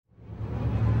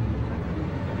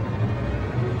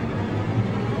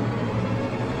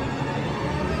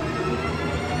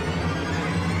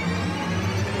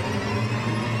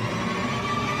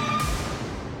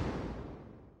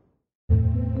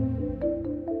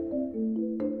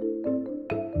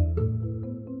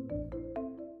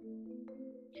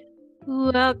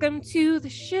Welcome to the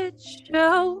shit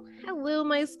show. Hello,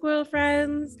 my squirrel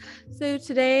friends. So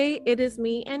today it is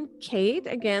me and Kate.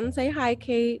 Again, say hi,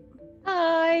 Kate.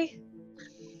 Hi.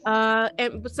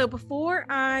 And so before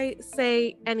I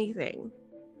say anything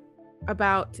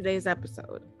about today's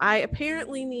episode, I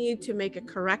apparently need to make a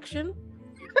correction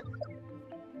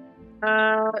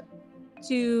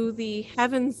to the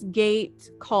Heaven's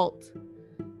Gate cult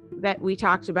that we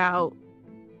talked about,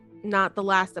 not the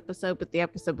last episode, but the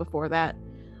episode before that.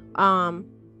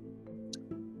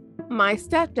 My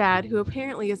stepdad, who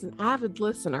apparently is an avid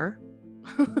listener,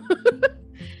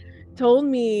 told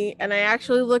me, and I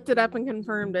actually looked it up and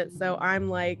confirmed it, so I'm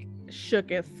like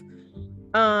shooketh,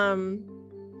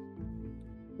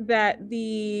 that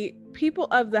the people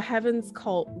of the Heavens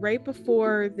cult, right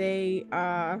before they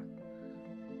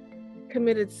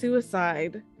committed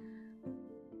suicide,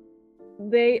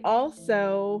 they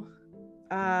also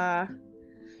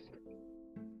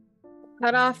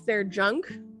cut off their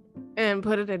junk and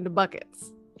put it into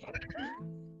buckets.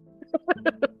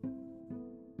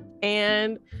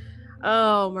 And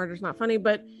murder's not funny,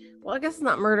 but well, I guess it's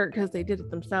not murder because they did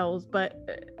it themselves, but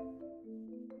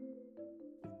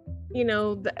you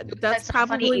know, that's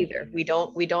probably not funny either.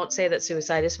 We don't say that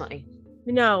suicide is funny.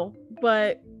 No,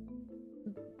 but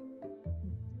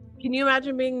can you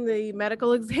imagine being the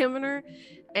medical examiner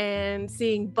and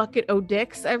seeing bucket o'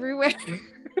 dicks everywhere?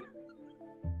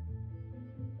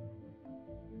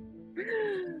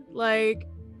 Like,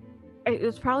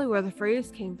 it's probably where the phrase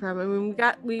came from. I mean,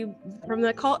 we from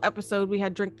the cult episode, we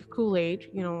had drink the Kool-Aid,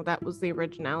 you know, that was the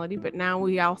originality, but now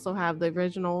we also have the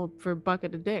original for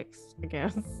bucket of dicks, I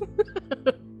guess.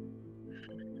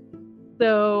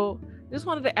 So just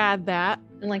wanted to add that.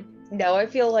 And like now I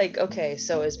feel like, okay,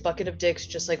 so is bucket of dicks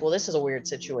just like, well, this is a weird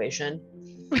situation?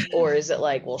 Or is it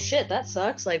like, well, shit, that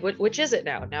sucks? Like, which is it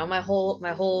now? Now my whole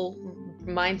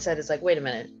mindset is like, wait a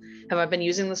minute, have I been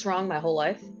using this wrong my whole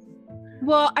life?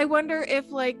 Well, I wonder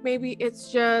if like maybe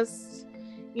it's just,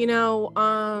 you know,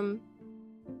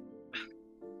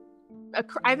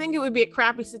 I think it would be a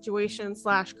crappy situation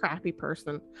 / crappy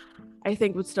person. I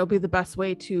think would still be the best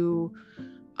way to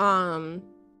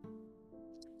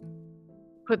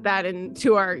put that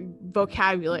into our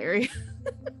vocabulary.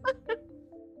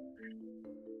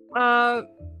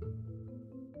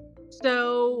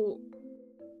 So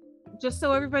just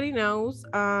so everybody knows,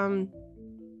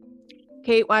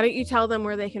 Kate, why don't you tell them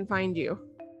where they can find you?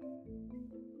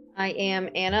 I am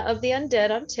Anna of the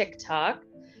Undead on TikTok,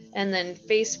 and then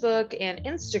Facebook and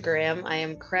Instagram, I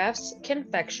am Crafts,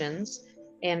 Confections,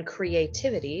 and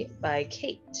Creativity by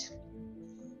Kate.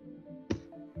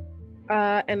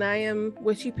 And I am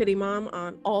Witchy Pity Mom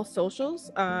on all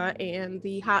socials, and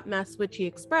the Hot Mess Witchy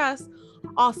Express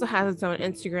also has its own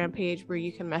Instagram page where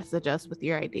you can message us with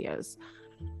your ideas.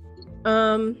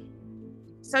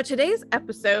 So today's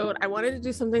episode, I wanted to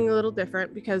do something a little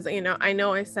different because, you know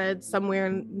I said somewhere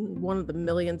in one of the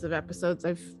millions of episodes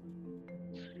I'm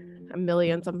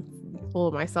full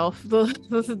of myself.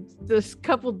 This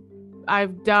couple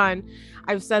I've done,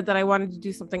 I've said that I wanted to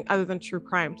do something other than true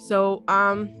crime. So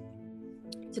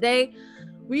today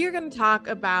we are going to talk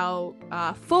about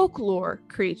folklore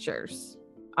creatures,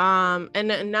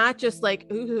 and not just like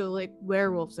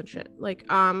werewolves and shit. Like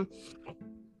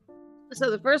so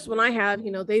the first one I have,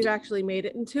 they've actually made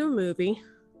it into a movie.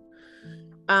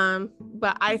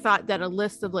 But I thought that a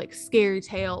list of like scary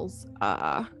tales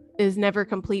is never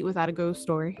complete without a ghost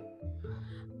story.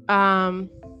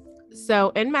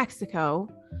 So in Mexico,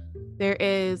 there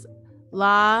is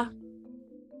La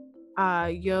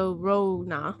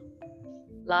Llorona.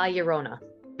 La Llorona.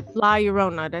 La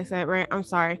Llorona, did I say it right? I'm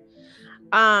sorry.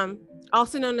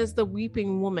 Also known as the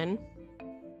Weeping Woman.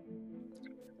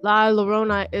 La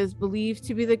Llorona is believed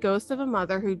to be the ghost of a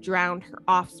mother who drowned her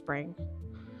offspring.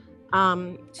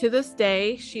 To this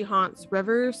day, she haunts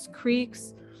rivers,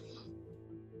 creeks,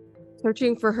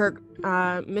 searching for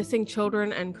her missing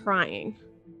children and crying.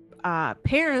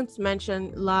 Parents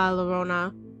mention La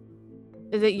Llorona.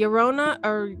 Is it Llorona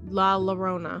or La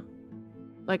Llorona?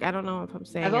 Like, I don't know if I'm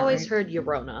saying I've it always right. heard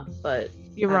Llorona, but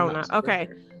Llorona. Okay.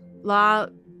 Sure. La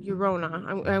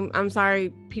Llorona. I'm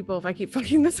sorry, people, if I keep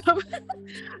fucking this up.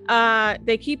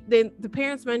 The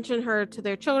parents mention her to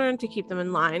their children to keep them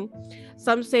in line.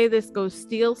 Some say this ghost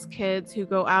steals kids who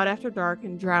go out after dark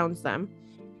and drowns them.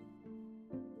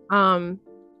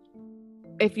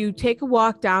 If you take a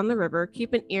walk down the river,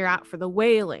 keep an ear out for the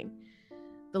wailing.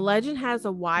 The legend has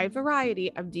a wide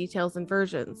variety of details and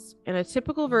versions. In a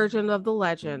typical version of the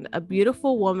legend, a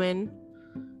beautiful woman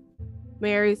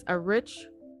marries a rich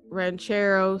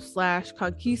ranchero /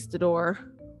 conquistador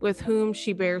with whom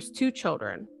she bears 2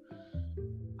 children.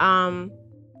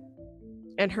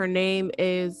 and her name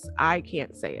is, I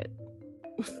can't say it.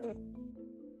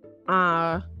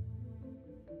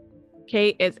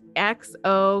 Kate is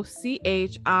Xochitl.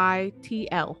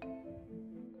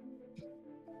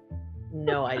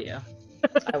 No idea.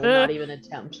 I will not even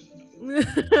attempt.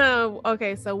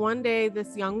 Okay, so one day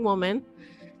this young woman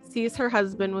sees her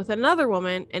husband with another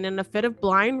woman, and in a fit of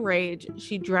blind rage,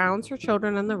 she drowns her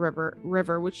children in the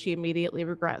river, which she immediately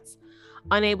regrets.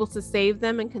 Unable to save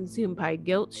them and consumed by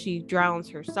guilt, she drowns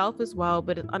herself as well,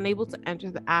 but is unable to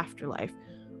enter the afterlife,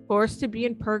 forced to be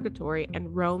in purgatory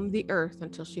and roam the earth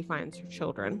until she finds her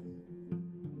children.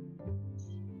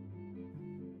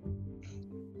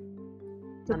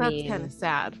 So that's kind of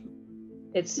sad.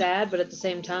 It's sad, but at the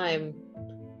same time,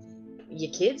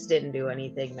 your kids didn't do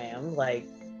anything, ma'am. Like,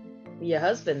 your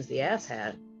husband's the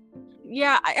asshat.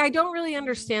 Yeah, I don't really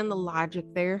understand the logic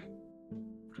there.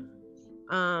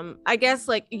 I guess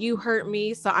like you hurt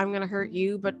me, so I'm gonna hurt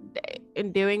you, but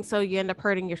in doing so, you end up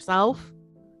hurting yourself.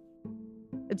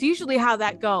 It's usually how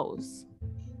that goes.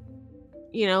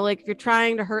 You know, like if you're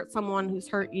trying to hurt someone who's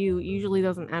hurt you, it usually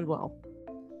doesn't end well.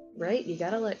 Right? You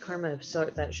gotta let karma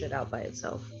sort that shit out by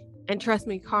itself. And trust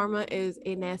me, karma is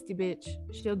a nasty bitch.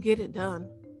 She'll get it done.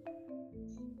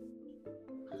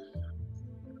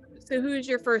 So who's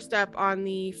your first up on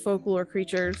the folklore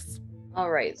creatures?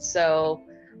 All right, so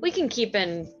we can keep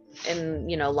in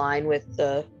line with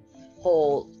the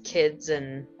whole kids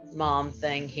and mom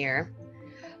thing here.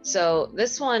 So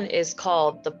this one is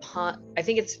called I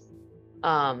think it's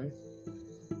Pontianak.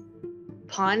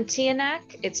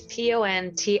 It's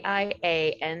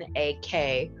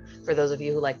Pontianak, for those of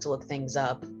you who like to look things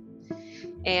up.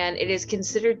 And it is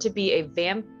considered to be a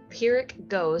vampiric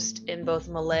ghost in both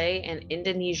Malay and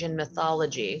Indonesian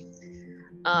mythology.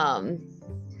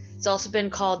 It's also been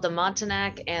called the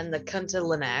Montanak and the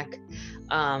Kuntilanak,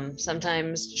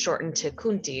 sometimes shortened to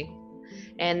Kunti.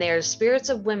 And they are spirits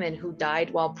of women who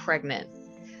died while pregnant.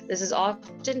 This is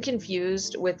often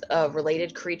confused with a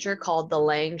related creature called the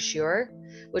Lang Shur,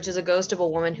 which is a ghost of a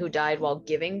woman who died while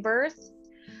giving birth.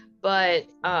 But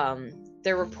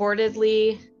they're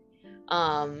reportedly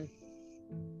a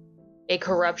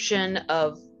corruption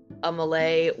of a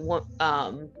Malay.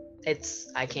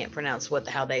 I can't pronounce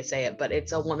how they say it, but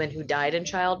it's a woman who died in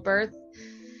childbirth.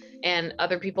 And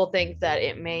other people think that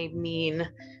it may mean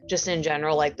just in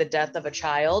general, like the death of a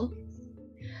child.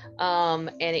 And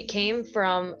it came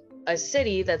from a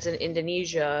city that's in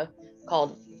Indonesia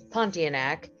called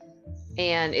Pontianak,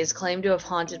 and is claimed to have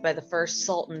haunted by the first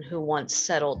sultan who once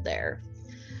settled there.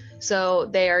 So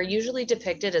they are usually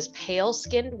depicted as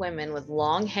pale-skinned women with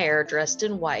long hair dressed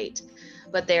in white,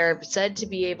 but they are said to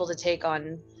be able to take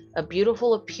on a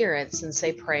beautiful appearance since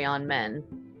they prey on men.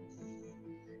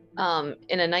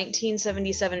 In a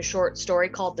 1977 short story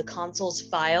called The Consul's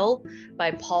File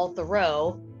by Paul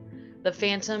Thoreau, the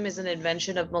phantom is an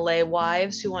invention of Malay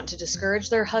wives who want to discourage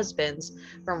their husbands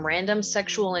from random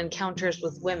sexual encounters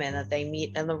with women that they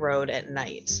meet on the road at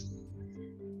night.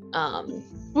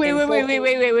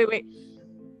 Wait.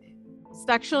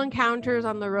 Sexual encounters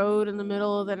on the road in the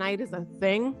middle of the night is a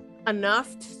thing?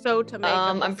 Enough to make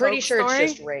I'm pretty sure story?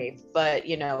 It's just rape, but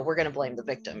we're gonna blame the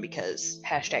victom because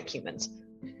 #humans.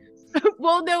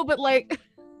 Well, no, but like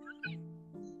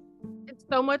it's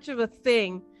so much of a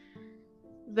thing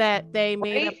that they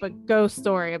made up a ghost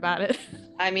story about it.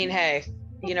 I mean, hey,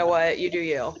 you know what? You do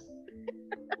you.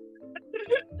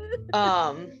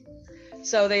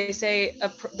 So they say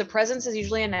the presence is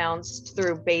usually announced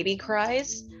through baby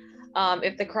cries.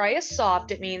 If the cry is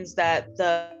soft, it means that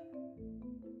the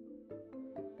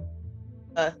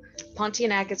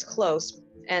Pontianak is close,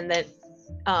 and that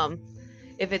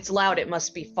if it's loud, it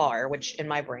must be far, which in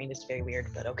my brain is very weird,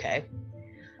 but okay.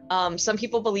 Some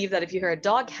people believe that if you hear a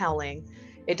dog howling,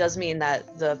 it does mean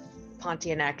that the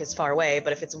Pontianak is far away,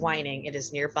 but if it's whining, it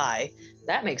is nearby.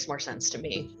 That makes more sense to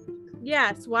me.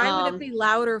 Yes, why would it be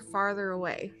louder farther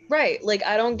away? Right, like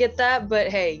I don't get that, but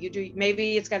hey, you do.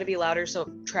 Maybe it's got to be louder so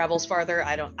it travels farther.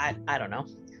 I don't know.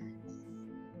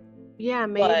 Yeah,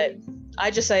 maybe. But I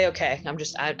just say okay. I'm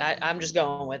just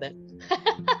going with it.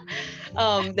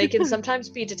 They can sometimes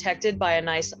be detected by a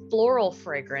nice floral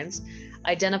fragrance,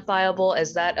 identifiable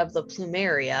as that of the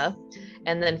plumeria,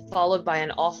 and then followed by an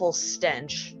awful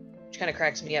stench, which kind of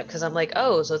cracks me up because I'm like,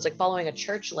 oh, so it's like following a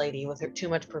church lady with her too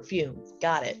much perfume.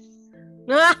 Got it.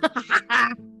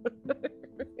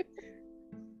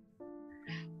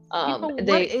 What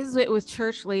is it with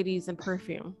church ladies and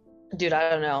perfume? Dude, I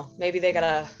don't know. Maybe you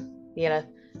gotta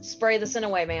spray the sin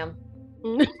away, ma'am.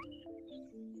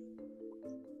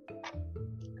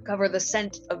 Cover the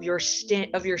scent of your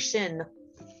sin.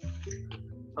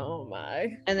 Oh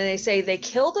my. And then they say they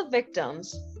kill the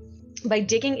victims by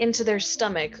digging into their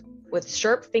stomach with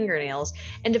sharp fingernails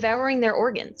and devouring their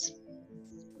organs.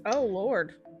 Oh,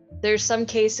 Lord. There's some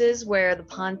cases where the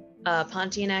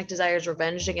Pontianak desires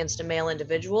revenge against a male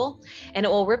individual, and it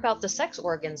will rip out the sex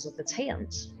organs with its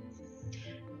hands.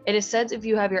 It is said if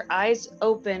you have your eyes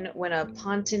open when a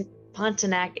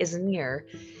Pontianak is near,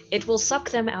 it will suck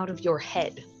them out of your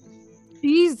head.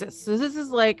 Jesus. So this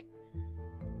is like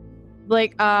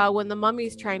when the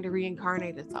mummy's trying to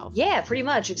reincarnate itself. Yeah, pretty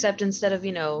much, except instead of,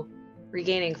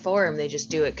 regaining form, they just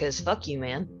do it because fuck you,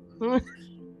 man.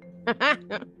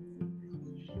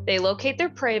 They locate their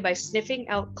prey by sniffing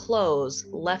out clothes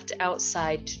left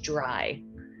outside to dry.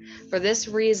 For this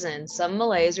reason, some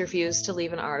Malays refuse to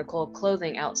leave an article of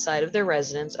clothing outside of their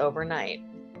residence overnight.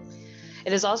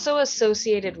 It is also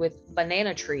associated with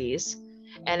banana trees,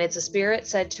 and it's a spirit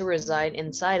said to reside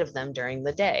inside of them during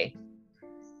the day.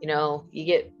 You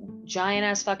get giant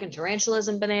ass fucking tarantulas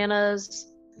and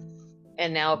bananas,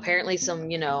 and now apparently some,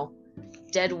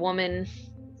 dead woman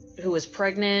who was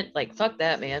pregnant. Like, fuck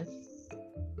that, man.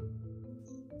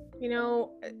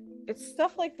 It's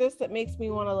stuff like this that makes me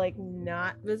want to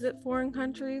not visit foreign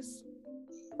countries.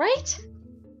 Right?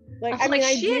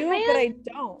 I do, man. but I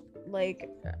don't.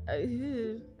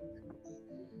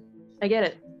 I get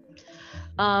it.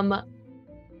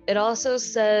 It also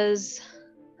says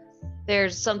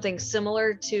there's something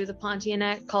similar to the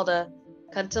Pontianak called a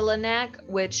Kuntilanak,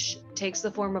 which takes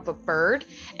the form of a bird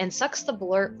and sucks the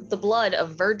blood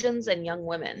of virgins and young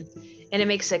women. And it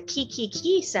makes a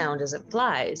kee sound as it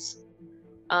flies.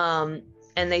 And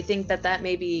they think that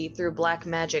may be through black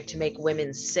magic to make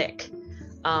women sick.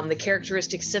 The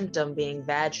characteristic symptom being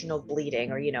vaginal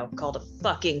bleeding, or, called a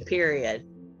fucking period.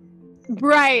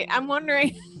 Right. I'm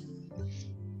wondering.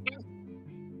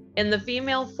 In the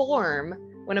female form,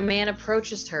 when a man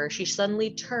approaches her, she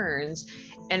suddenly turns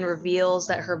and reveals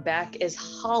that her back is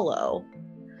hollow.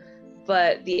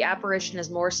 But the apparition is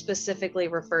more specifically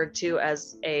referred to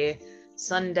as a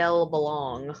Sundel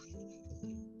Bolong.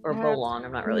 Or Bolong,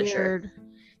 I'm not really sure.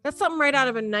 That's something right out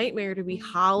of a nightmare, to be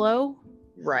hollow.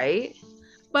 Right?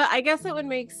 But I guess it would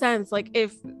make sense,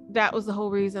 if that was the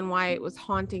whole reason why it was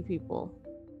haunting people,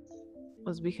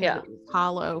 was because it was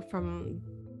hollow from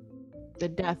the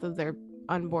death of their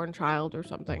unborn child or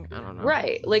something. I don't know.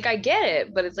 Right. I get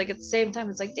it, but it's at the same time,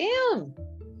 it's damn,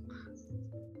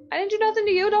 I didn't do nothing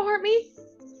to you. Don't hurt me.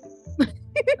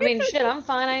 I mean, shit, I'm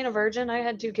fine. I ain't a virgin. I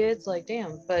had 2 kids.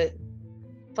 Damn, but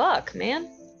fuck, man.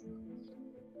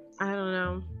 I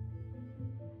don't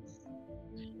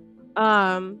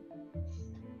know.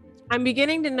 I'm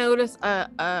beginning to notice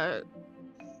a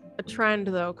trend,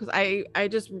 though, because I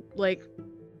just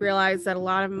realized that a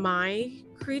lot of my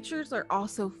creatures are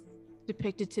also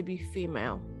depicted to be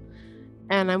female,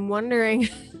 and I'm wondering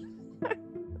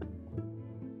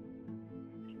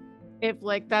if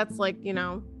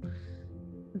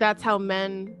that's how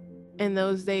men in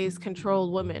those days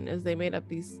controlled women, as they made up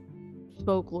these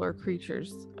folklore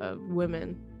creatures of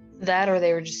women. That, or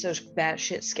they were just so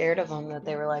batshit scared of them that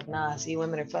they were like, nah, see,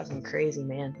 women are fucking crazy,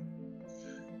 man.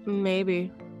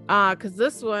 Maybe. Because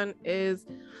this one is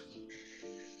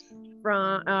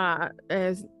from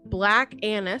as Black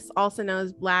Annis, also known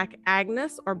as Black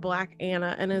Agnes or Black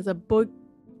Anna, and is a boogeyman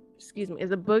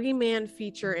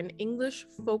feature in English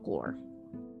folklore.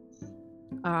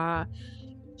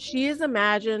 She is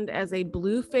imagined as a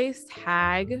blue-faced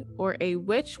hag or a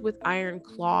witch with iron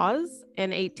claws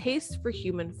and a taste for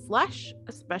human flesh,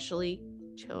 especially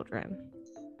children.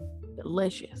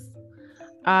 Delicious.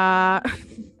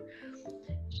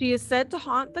 She is said to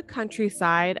haunt the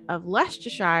countryside of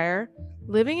Leicestershire,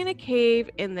 living in a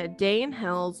cave in the Dane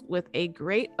Hills with a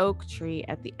great oak tree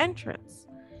at the entrance.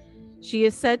 She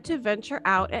is said to venture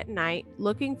out at night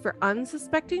looking for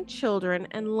unsuspecting children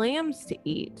and lambs to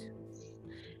eat,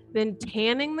 then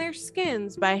tanning their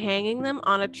skins by hanging them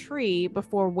on a tree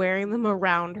before wearing them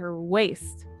around her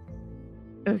waist.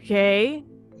 Okay.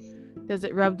 Does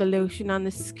it rub the lotion on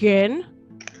the skin?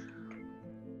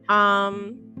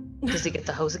 Does he get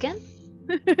the hose again?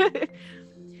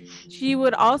 She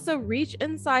would also reach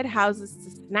inside houses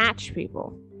to snatch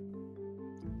people.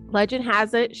 Legend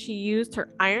has it she used her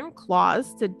iron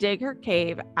claws to dig her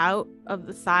cave out of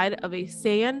the side of a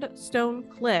sandstone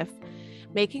cliff,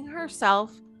 making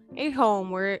herself a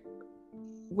home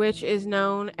which is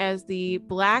known as the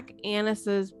Black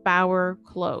Annis's Bower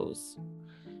Close.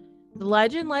 The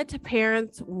legend led to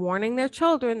parents warning their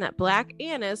children that Black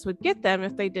Annis would get them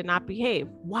if they did not behave.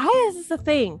 Why is this a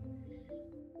thing?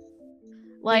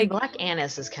 Black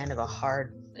Annis is kind of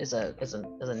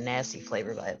a nasty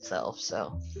flavor by itself,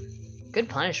 so good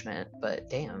punishment, but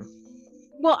damn.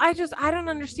 Well, I don't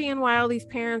understand why all these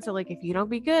parents are like, if you don't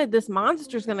be good, this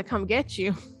monster's gonna come get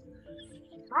you.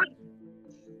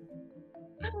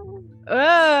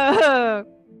 Ugh.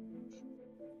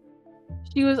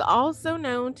 She was also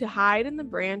known to hide in the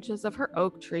branches of her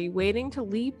oak tree, waiting to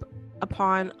leap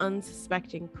upon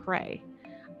unsuspecting prey.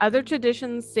 Other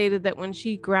traditions stated that when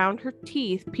she ground her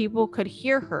teeth, people could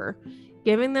hear her,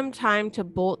 giving them time to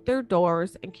bolt their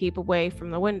doors and keep away from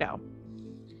the window.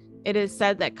 It is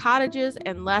said that cottages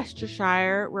in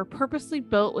Leicestershire were purposely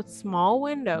built with small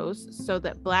windows so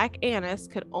that Black Annis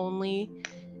could only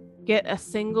get a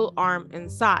single arm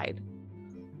inside.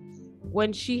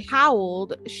 When she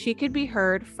howled, she could be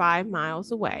heard 5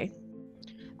 miles away.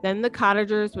 Then the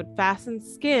cottagers would fasten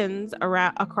skins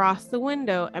across the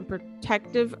window and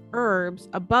protective herbs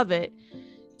above it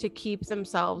to keep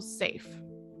themselves safe.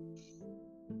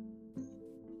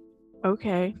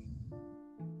 Okay.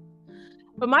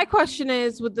 But my question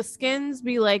is, would the skins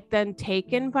be like then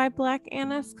taken by Black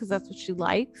Annis because that's what she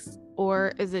likes?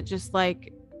 Or is it just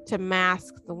like to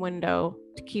mask the window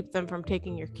to keep them from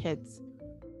taking your kids?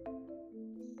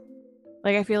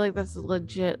 Like, I feel like that's a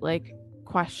legit like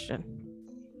question.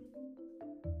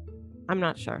 I'm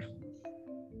not sure.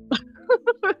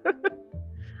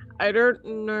 I don't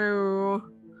know.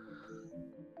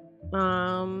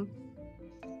 I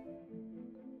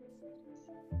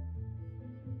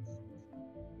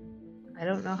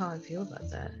don't know how I feel about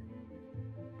that.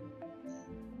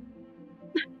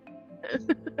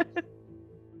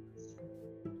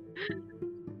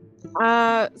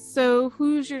 So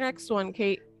who's your next one,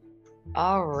 Kate?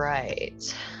 All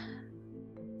right.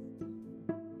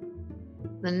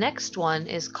 The next one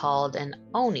is called an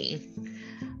Oni.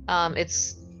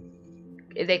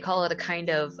 They call it a kind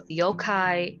of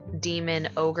yokai, demon,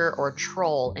 ogre, or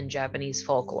troll in Japanese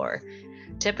folklore.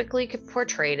 Typically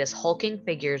portrayed as hulking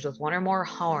figures with one or more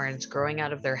horns growing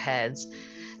out of their heads.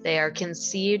 They are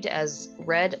conceived as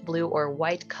red, blue, or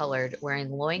white colored, wearing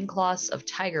loincloths of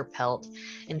tiger pelt,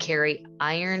 and carry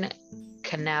iron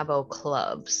kanabo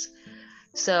clubs.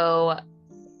 So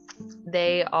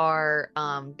they are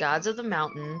gods of the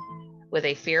mountain with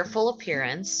a fearful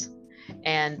appearance,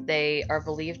 and they are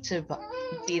believed to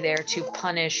be there to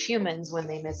punish humans when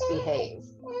they misbehave.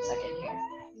 1 second here.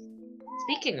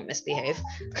 Speaking of misbehave,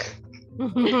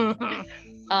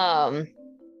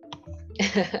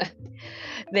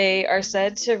 they are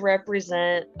said to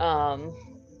represent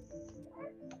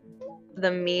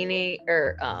the meaning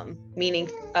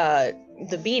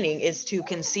is to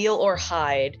conceal or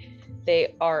hide.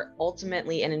 They are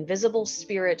ultimately an invisible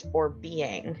spirit or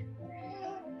being.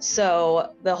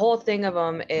 So the whole thing of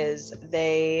them is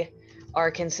they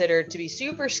are considered to be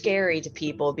super scary to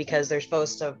people because they're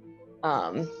supposed to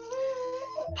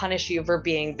punish you for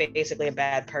being basically a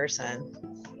bad person.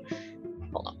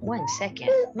 Hold on 1 second.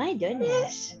 My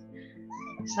goodness.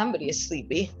 Somebody is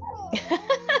sleepy.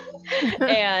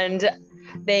 And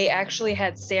they actually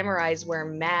had samurais wear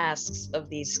masks of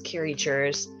these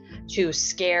creatures to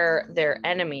scare their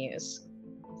enemies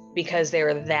because they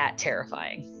were that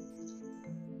terrifying.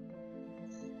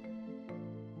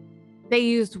 They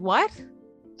used what?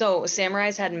 So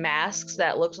samurais had masks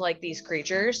that looked like these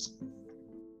creatures,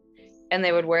 and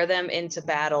they would wear them into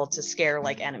battle to scare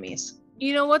like enemies.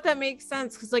 You know what? That makes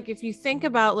sense because like if you think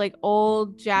about like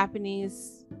old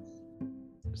Japanese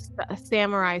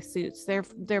samurai suits,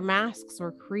 their masks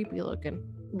were creepy looking.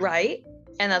 Right?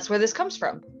 And that's where this comes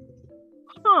from.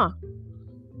 Huh.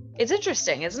 It's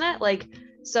interesting, isn't it? Like,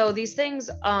 so these things,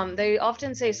 they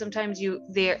often say sometimes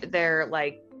they're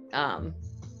like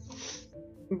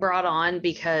brought on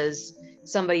because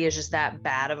somebody is just that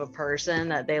bad of a person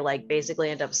that they like basically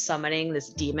end up summoning this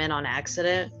demon on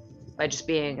accident by just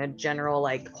being a general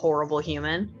like horrible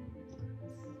human.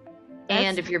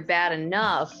 And if you're bad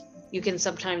enough, you can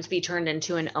sometimes be turned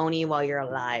into an Oni while you're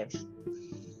alive.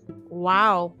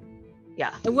 Wow.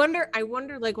 Yeah. I wonder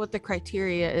like what the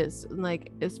criteria is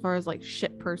like as far as like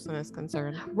shit person is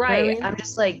concerned. Right. You know what I mean? I'm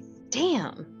just like,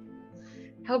 damn.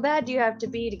 How bad do you have to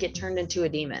be to get turned into a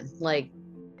demon? Like,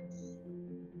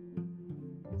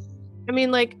 I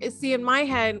mean, like, see, in my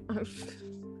head,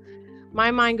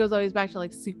 my mind goes always back to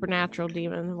like supernatural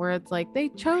demons where it's like they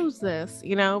chose this,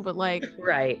 you know, but like,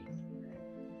 right.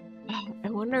 I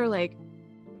wonder like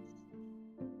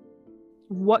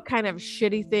what kind of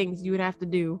shitty things you would have to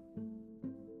do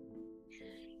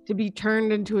to be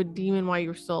turned into a demon while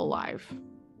you're still alive.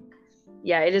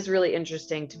 Yeah, it is really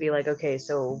interesting to be like, okay,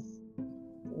 so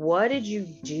what did you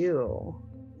do?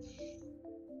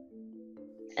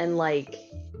 And like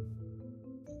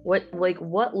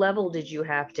what level did you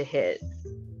have to hit?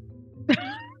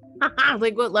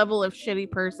 Like what level of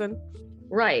shitty person?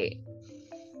 Right.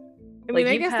 I mean,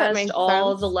 Like I you guess that passed makes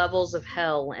all sense. the levels of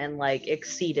hell and like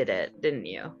exceeded it, didn't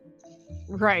you?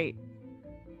 Right.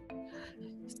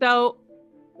 So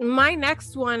my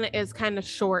next one is kind of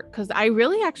short because I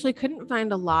really actually couldn't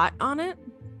find a lot on it.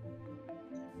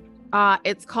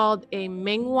 It's called a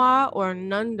Mingwa or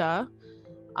Nunda.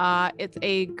 It's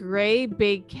a gray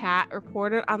big cat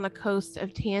reported on the coast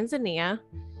of Tanzania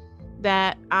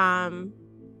that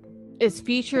is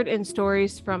featured in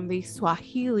stories from the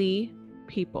Swahili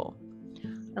people.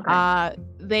 Okay.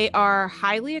 They are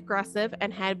highly aggressive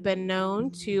and had been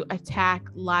known to attack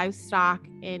livestock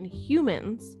and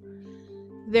humans.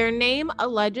 Their name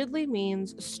allegedly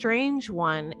means strange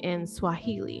one in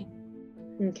Swahili.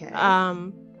 Okay.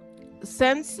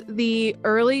 Since the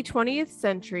early 20th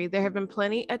century, there have been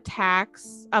plenty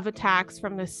attacks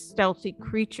from this stealthy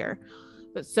creature,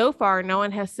 but so far no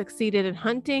one has succeeded in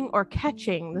hunting or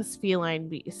catching this feline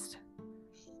beast.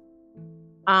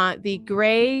 The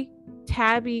gray,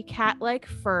 tabby, cat-like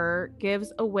fur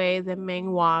gives away the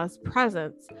Mengwa's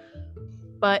presence,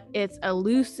 but it's as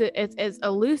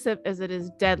elusive as it is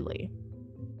deadly.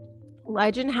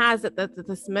 Legend has it that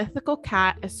this mythical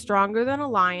cat is stronger than a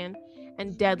lion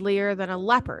and deadlier than a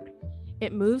leopard.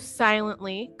 It moves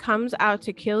silently, comes out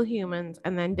to kill humans,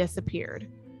 and then disappeared.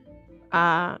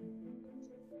 No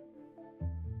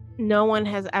one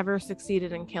has ever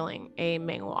succeeded in killing a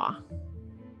Mengwa.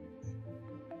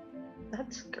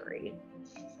 That's great.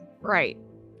 Right.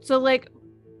 So like,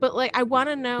 but like, I want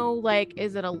to know, like,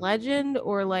 is it a legend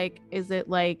or like, is it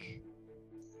like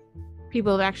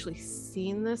people have actually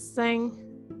seen this thing?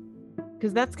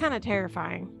 Because that's kind of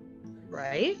terrifying.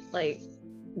 Right? Like,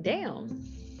 damn.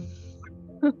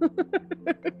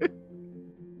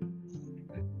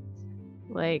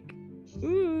 Like,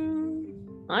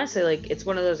 Honestly, like it's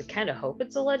one of those I kind of hope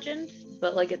it's a legend,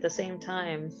 but like at the same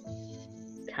time,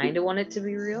 kind of want it to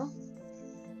be real.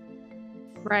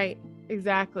 right,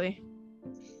 exactly.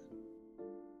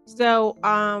 So,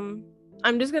 I'm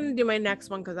just gonna do my next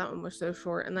one because that one was so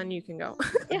short, and then you can go.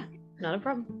 Yeah, not a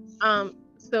problem.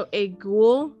 So a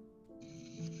ghoul.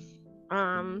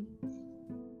 I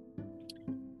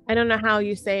don't know how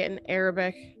you say it in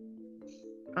Arabic.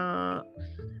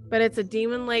 But it's a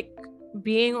demon-like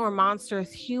being or monstrous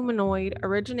humanoid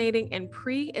originating in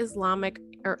pre-Islamic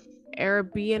or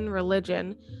Arabian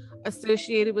religion,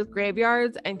 associated with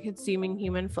graveyards and consuming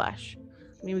human flesh.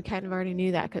 I mean, we kind of already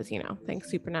knew that because, you know, things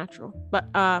supernatural. But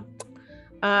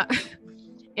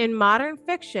in modern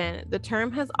fiction, the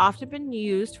term has often been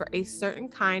used for a certain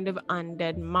kind of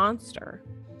undead monster.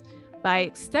 By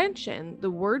extension, the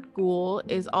word ghoul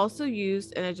is also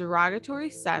used in a derogatory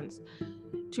sense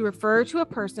to refer to a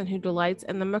person who delights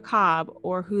in the macabre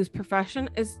or whose profession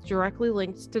is directly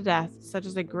linked to death, such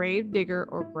as a grave digger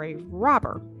or grave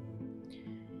robber.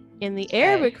 In the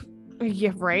Arabic,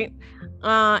 yeah, right.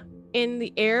 In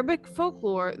the Arabic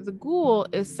folklore, the ghoul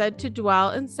is said to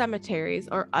dwell in cemeteries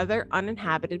or other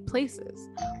uninhabited places.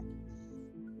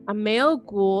 A male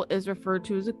ghoul is referred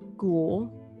to as a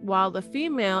ghoul, while the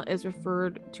female is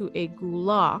referred to a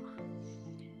ghoulah.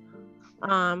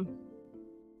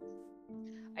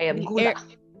 I am Gula.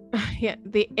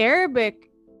 The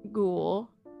Arabic ghoul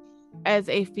as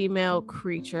a female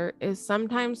creature is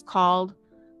sometimes called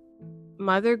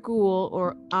mother ghoul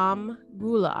or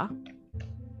gula.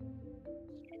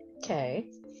 Okay.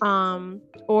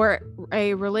 Or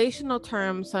a relational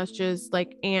term such as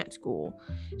like aunt ghoul.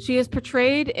 She is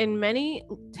portrayed in many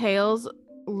tales,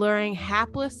 luring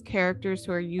hapless characters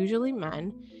who are usually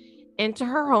men into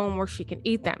her home where she can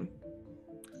eat them.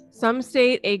 Some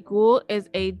state a ghoul is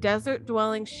a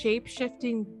desert-dwelling,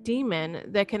 shape-shifting demon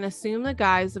that can assume the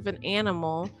guise of an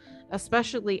animal,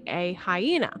 especially a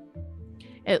hyena.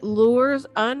 It lures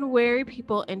unwary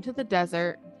people into the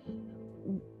desert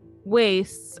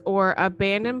wastes or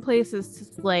abandoned places to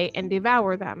slay and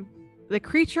devour them. The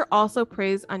creature also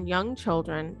preys on young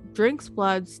children, drinks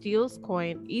blood, steals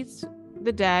coin, eats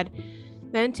the dead,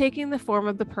 then taking the form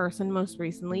of the person most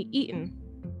recently eaten.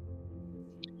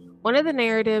 One of the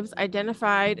narratives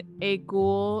identified a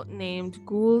ghoul named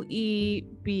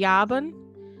Ghoul-e-Biyaban,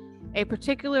 a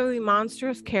particularly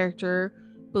monstrous character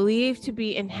believed to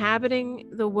be inhabiting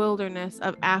the wilderness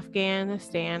of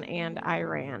Afghanistan and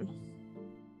Iran.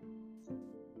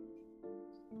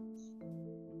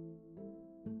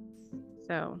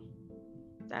 So,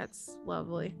 that's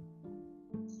lovely.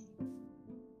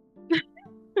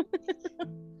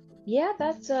 Yeah,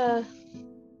 that's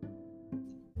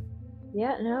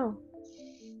yeah, no.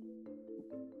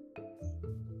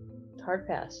 Hard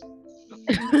pass.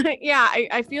 Yeah,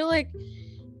 I feel like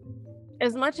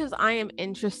as much as I am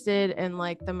interested in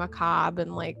like the macabre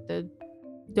and like the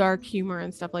dark humor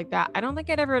and stuff like that. I don't think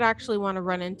I'd ever actually want to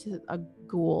run into a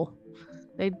ghoul.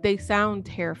 They sound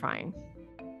terrifying.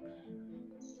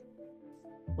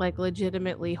 Like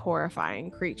legitimately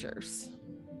horrifying creatures.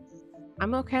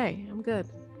 I'm okay. I'm good.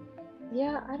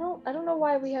 Yeah, I don't know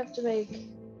why we have to make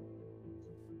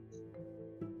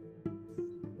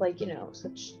like,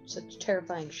 such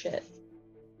terrifying shit.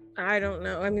 I don't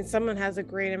know. I mean, someone has a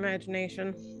great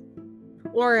imagination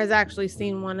or has actually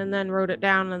seen one and then wrote it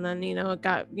down, and then it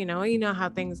got, how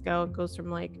things go. It goes from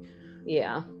like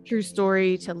true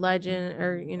story to legend,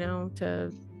 or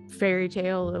to fairy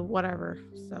tale or whatever.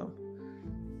 So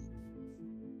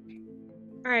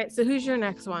all right, so who's your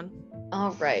next one?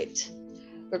 All right,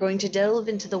 we're going to delve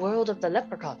into the world of the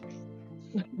leprechaun.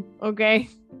 Okay.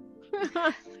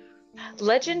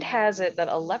 Legend has it that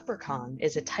a leprechaun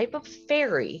is a type of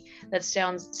fairy that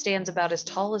stands about as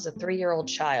tall as a 3-year-old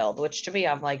child, which to me,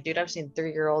 I'm like, dude, I've seen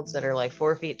 3-year-olds that are like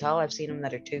 4 feet tall. I've seen them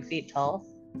that are 2 feet tall.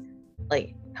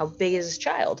 Like, how big is this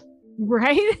child?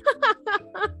 Right?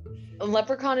 A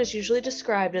leprechaun is usually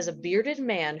described as a bearded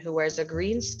man who wears a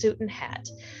green suit and hat,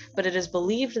 but it is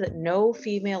believed that no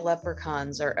female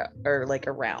leprechauns are like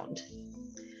around.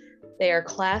 They are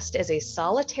classed as a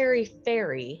solitary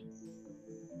fairy,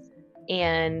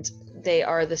 and they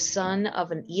are the son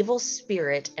of an evil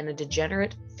spirit and a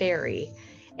degenerate fairy,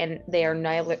 and they are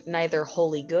neither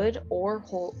wholly good or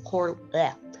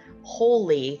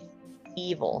wholly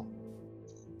evil.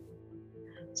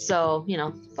 So,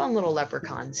 fun little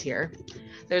leprechauns here.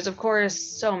 There's, of course,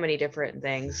 so many different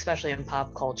things, especially in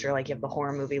pop culture. Like you have the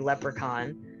horror movie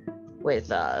Leprechaun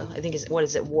with, I think,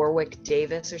 Warwick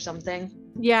Davis or something?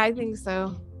 Yeah, I think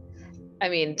so. I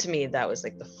mean, to me, that was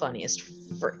like the funniest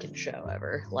freaking show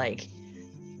ever. Like,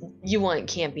 you want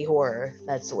campy horror,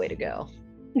 that's the way to go.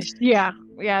 Yeah,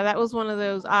 that was one of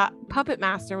those. Puppet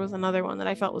Master was another one that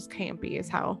I felt was campy as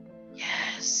hell.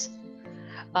 Yes.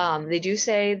 They do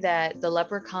say that the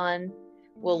leprechaun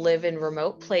will live in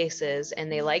remote places,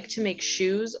 and they like to make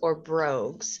shoes or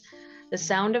brogues. The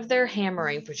sound of their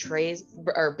hammering betrays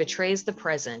the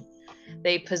present.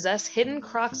 They possess hidden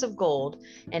crocks of gold,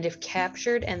 and if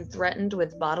captured and threatened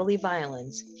with bodily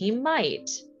violence, he might,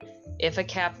 if a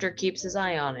captor keeps his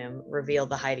eye on him, reveal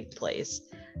the hiding place.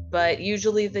 But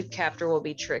usually the captor will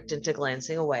be tricked into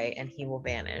glancing away, and he will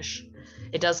vanish.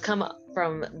 It does come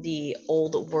from the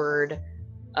old word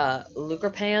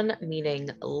Lucrapan, meaning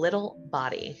little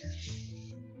body.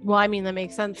 Well, I mean, that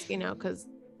makes sense, because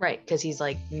because he's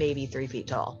like maybe 3 feet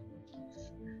tall.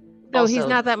 No, he's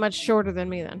not that much shorter than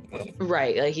me then.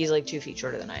 Right, like he's like 2 feet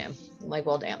shorter than I am. I'm like,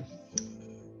 well, damn,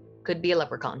 could be a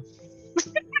leprechaun.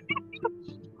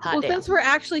 Well, since we're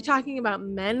actually talking about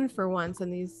men for once,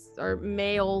 and these are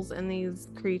males and these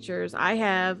creatures, I'm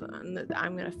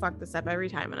gonna fuck this up every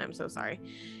time, and I'm so sorry.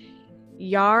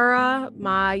 Yara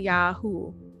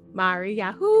Mayahu.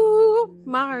 Mariyahu.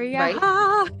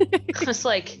 Mariyaha. Right? It's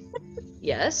like,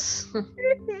 yes.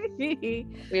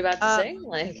 We about to sing?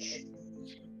 Like,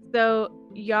 so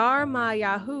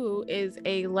Yarmayahu is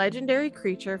a legendary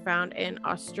creature found in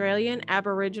Australian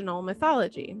Aboriginal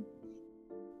mythology.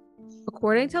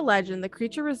 According to legend, the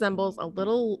creature resembles a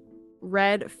little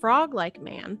red frog-like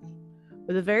man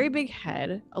with a very big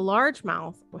head, a large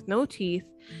mouth with no teeth,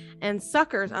 and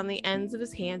suckers on the ends of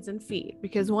his hands and feet.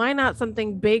 Because why not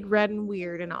something big, red, and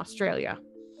weird in Australia?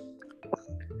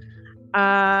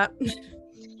 The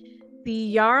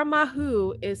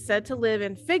Yaramahu is said to live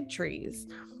in fig trees.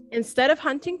 Instead of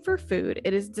hunting for food,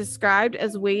 it is described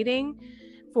as waiting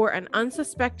for an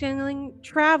unsuspecting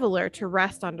traveler to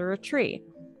rest under a tree.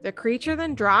 The creature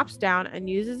then drops down and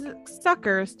uses its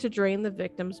suckers to drain the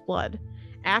victim's blood.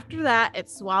 After that, it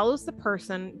swallows the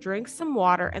person, drinks some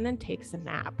water, and then takes a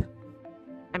nap.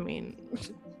 I mean,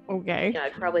 okay. Yeah,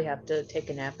 I'd probably have to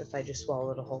take a nap if I just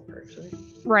swallowed a whole person.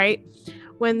 Right.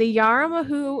 When the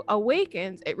Yaramahu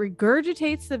awakens, it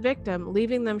regurgitates the victim,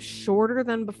 leaving them shorter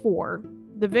than before.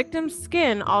 The victim's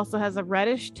skin also has a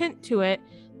reddish tint to it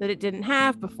that it didn't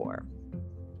have before.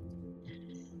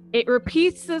 It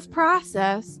repeats this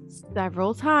process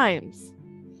several times.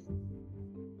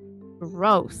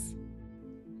 Gross.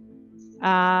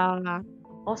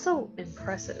 Also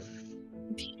impressive.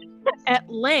 At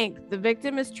length, the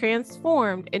victim is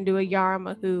transformed into a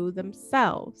Yaramahu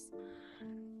themselves.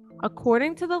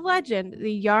 According to the legend,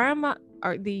 the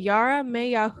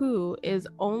Yaramayahu is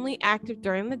only active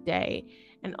during the day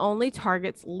and only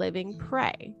targets living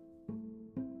prey.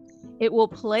 It will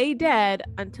play dead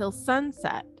until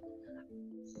sunset.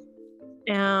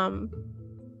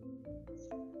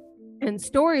 And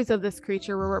stories of this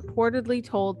creature were reportedly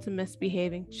told to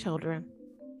misbehaving children.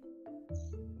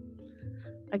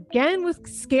 Again, with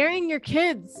scaring your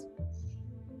kids.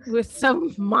 with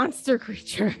some monster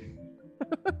creature.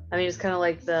 I mean, it's kind of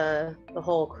like the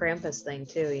whole Krampus thing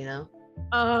too, you know?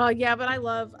 Yeah, but I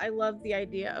love the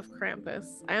idea of Krampus.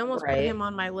 I almost put Right. him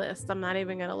on my list. I'm not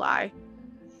even gonna lie.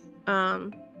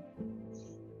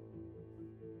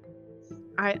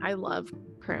 I love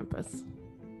Krampus.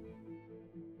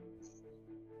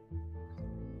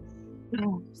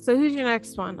 So who's your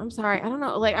next one? I'm sorry. I don't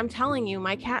know. Like I'm telling you,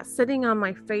 my cat sitting on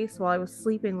my face while I was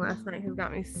sleeping last night has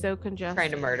got me so congested.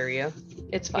 Trying to murder you.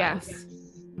 It's fine. Yes.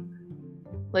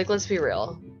 Like, let's be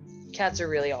real. Cats are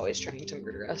really always trying to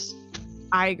murder us.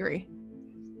 I agree.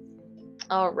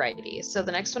 Alrighty. So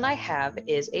the next one I have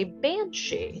is a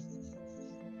banshee.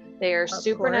 They are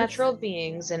supernatural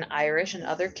beings in Irish and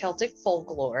other Celtic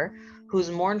folklore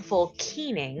whose mournful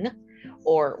keening,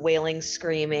 or wailing,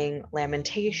 screaming,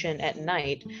 lamentation at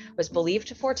night, was believed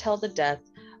to foretell the death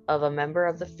of a member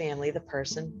of the family, the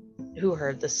person who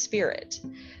heard the spirit.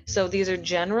 So these are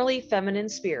generally feminine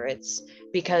spirits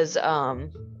because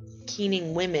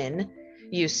keening women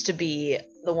used to be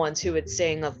the ones who would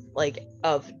sing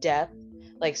of death.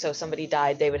 Like, so somebody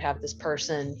died, they would have this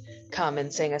person come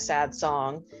and sing a sad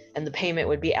song, and the payment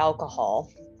would be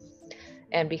alcohol.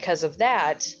 And because of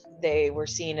that, they were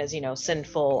seen as,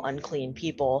 sinful, unclean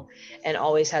people, and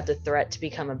always had the threat to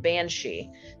become a banshee.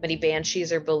 Many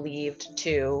banshees are believed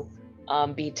to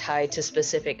be tied to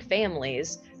specific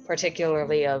families,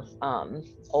 particularly of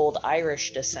old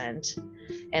Irish descent.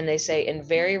 And they say in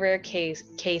very rare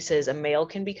cases, a male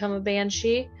can become a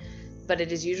banshee, but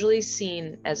it is usually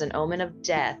seen as an omen of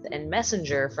death and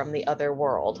messenger from the other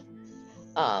world.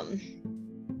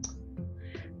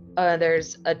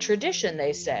 There's a tradition,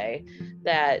 they say,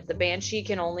 that the banshee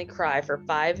can only cry for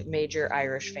 5 major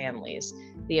Irish families: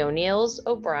 the O'Neills,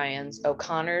 O'Briens,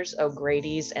 O'Connors,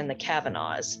 O'Grady's, and the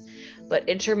Kavanaghs. But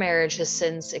intermarriage has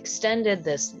since extended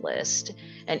this list,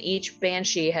 and each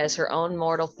banshee has her own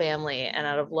mortal family, and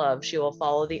out of love, she will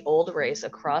follow the old race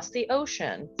across the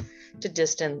ocean to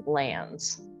distant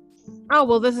lands. Oh,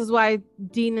 well, this is why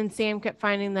Dean and Sam kept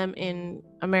finding them in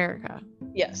America.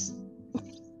 Yes.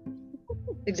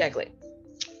 Exactly.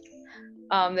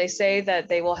 They say that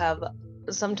they will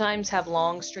sometimes have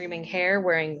long streaming hair,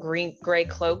 wearing gray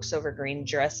cloaks over green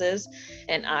dresses,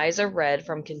 and eyes are red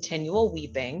from continual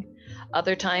weeping.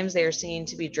 Other times they are seen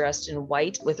to be dressed in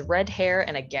white with red hair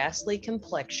and a ghastly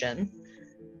complexion.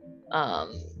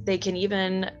 They can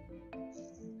even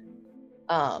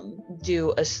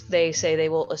they say they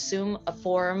will assume a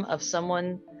form of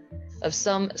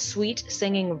some sweet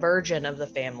singing virgin of the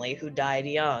family who died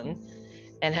young,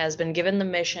 and has been given the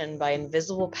mission by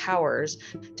invisible powers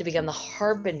to become the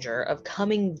harbinger of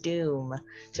coming doom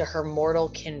to her mortal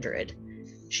kindred.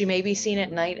 She may be seen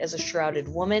at night as a shrouded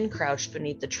woman crouched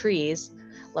beneath the trees,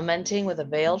 lamenting with a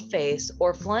veiled face,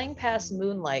 or flying past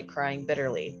moonlight crying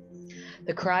bitterly.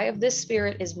 The cry of this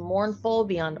spirit is mournful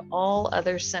beyond all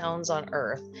other sounds on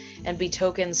earth, and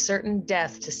betokens certain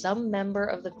death to some member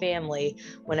of the family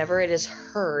whenever it is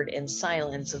heard in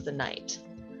silence of the night.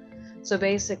 So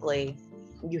basically,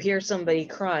 you hear somebody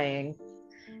crying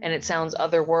and it sounds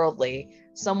otherworldly,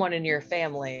 someone in your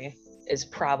family is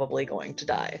probably going to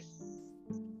die.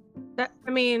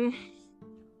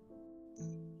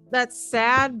 That's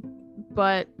sad,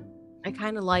 but I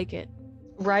kind of like it.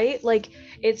 Right? Like,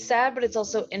 it's sad, but it's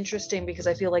also interesting because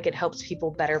I feel like it helps people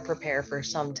better prepare for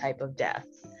some type of death.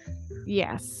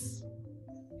 Yes,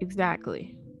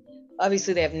 exactly.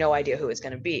 Obviously, they have no idea who it's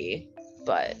going to be,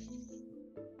 but...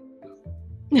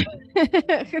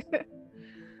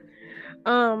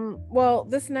 Well,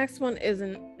 this next one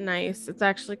isn't nice. It's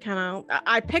actually kind of,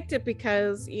 I picked it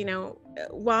because,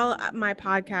 while my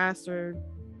podcast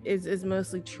is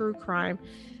mostly true crime,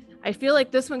 I feel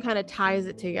like this one kind of ties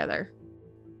it together,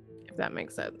 if that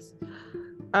makes sense.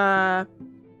 And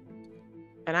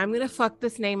I'm gonna fuck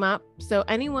this name up, so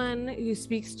anyone who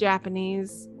speaks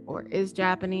Japanese or is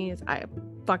Japanese, I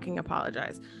fucking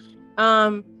apologize.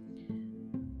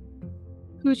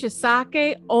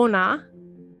 Kuchisake Onna,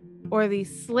 or the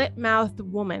slit-mouthed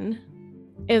woman,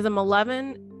 is a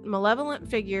malevolent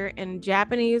figure in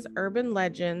Japanese urban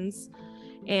legends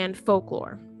and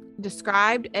folklore,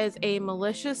 described as a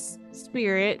malicious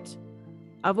spirit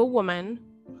of a woman.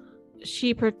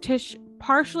 She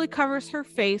partially covers her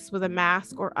face with a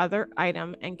mask or other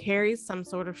item and carries some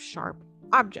sort of sharp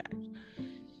object.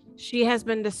 She has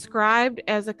been described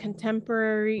as a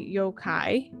contemporary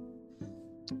yokai.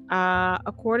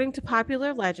 According to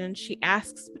popular legend, she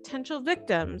asks potential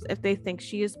victims if they think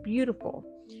she is beautiful.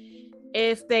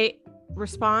 If they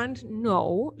respond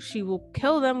no, she will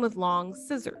kill them with long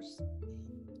scissors.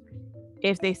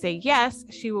 If they say yes,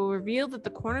 she will reveal that the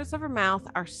corners of her mouth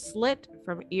are slit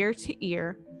from ear to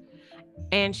ear,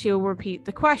 and she will repeat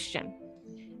the question.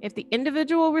 If the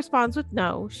individual responds with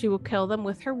no, she will kill them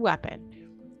with her weapon.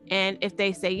 And if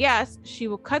they say yes, she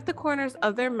will cut the corners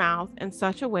of their mouth in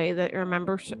such a way that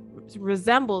it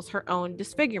resembles her own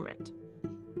disfigurement.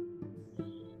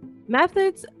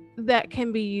 Methods that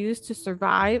can be used to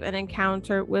survive an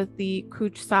encounter with the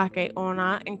Kuchisake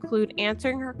Onna include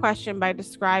answering her question by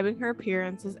describing her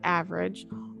appearance as average,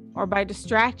 or by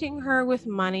distracting her with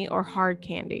money or hard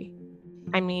candy.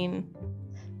 I mean,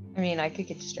 I could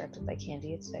get distracted by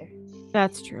candy. It's fair.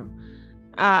 That's true.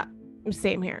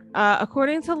 Same here.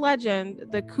 According to legend,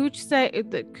 the Kuchisake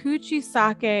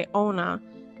Onna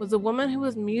was a woman who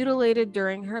was mutilated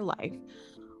during her life,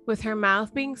 with her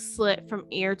mouth being slit from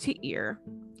ear to ear,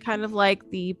 kind of like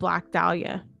the Black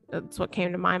Dahlia. That's what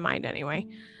came to my mind anyway.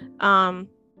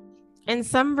 In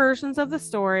some versions of the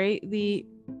story, the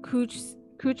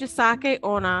Kuchisake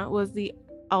Onna was the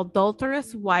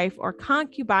adulterous wife or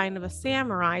concubine of a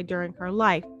samurai during her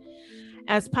life.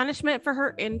 As punishment for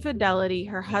her infidelity,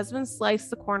 her husband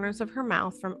sliced the corners of her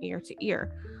mouth from ear to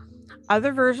ear.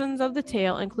 Other versions of the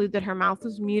tale include that her mouth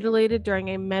was mutilated during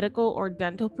a medical or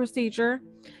dental procedure,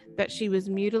 that she was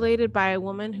mutilated by a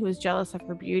woman who was jealous of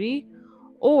her beauty,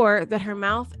 or that her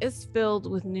mouth is filled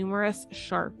with numerous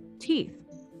sharp teeth.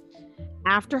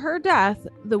 After her death,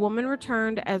 the woman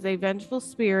returned as a vengeful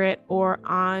spirit, or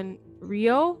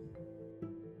Onryo.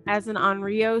 As an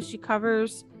Onryo, she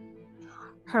covers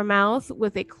her mouth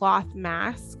with a cloth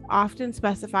mask, often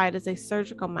specified as a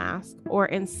surgical mask, or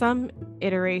in some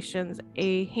iterations,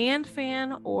 a hand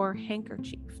fan or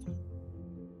handkerchief.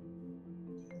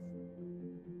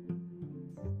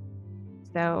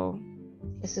 So,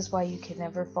 this is why you can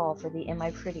never fall for the "Am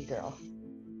I pretty" girl.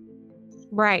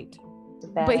 Right.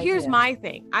 But here's idea. my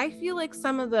thing. I feel like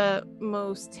some of the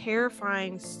most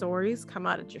terrifying stories come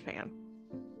out of Japan.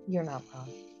 You're not wrong.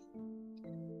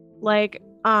 Like,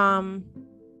 the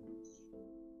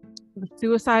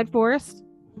Suicide Forest.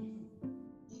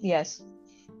 Yes.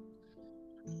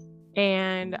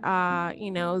 And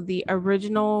the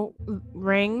original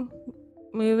Ring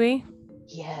movie.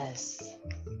 Yes.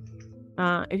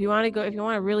 If you want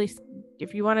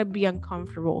to be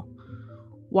uncomfortable,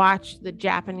 watch the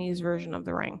Japanese version of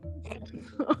The Ring.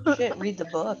 Shit, read the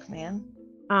book, man.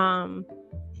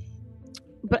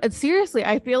 But seriously,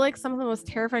 I feel like some of the most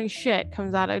terrifying shit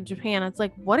comes out of Japan. It's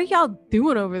like, what are y'all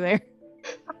doing over there?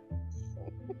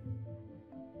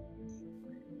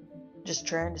 Just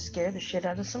trying to scare the shit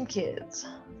out of some kids.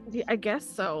 Yeah, I guess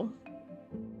so.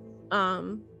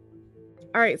 All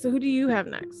right, so who do you have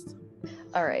next?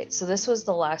 All right, so this was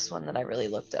the last one that I really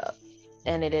looked up,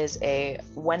 and it is a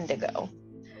Wendigo.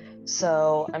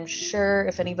 So I'm sure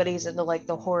if anybody's into like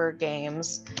the horror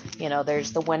games,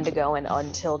 there's the Wendigo in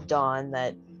Until Dawn,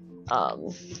 that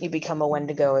you become a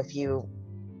Wendigo if you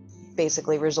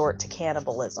basically resort to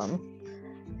cannibalism.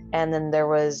 And then there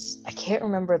was, I can't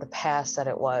remember the pass that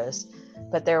it was,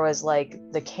 but there was like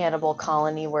the cannibal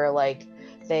colony where like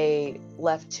they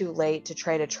left too late to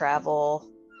try to travel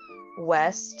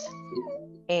west,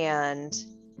 and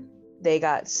they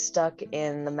got stuck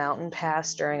in the mountain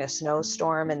pass during a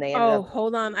snowstorm, and they ended up...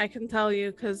 hold on, I can tell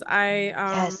you, because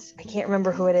Yes, I can't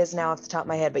remember who it is now off the top of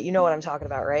my head, but you know what I'm talking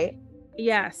about, right?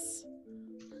 Yes.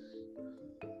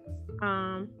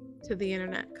 To the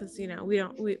internet, because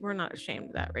we're not ashamed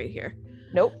of that right here.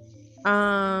 Nope.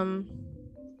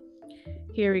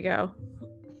 Here we go.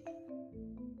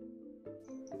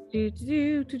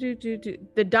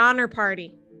 The Donner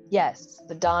Party. Yes,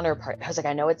 the Donner Party. I was like,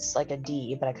 I know it's like a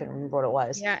D, but I couldn't remember what it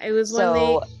was. Yeah, it was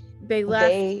when they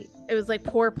left. It was like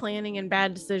poor planning and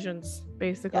bad decisions,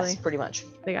 basically. Yes, pretty much.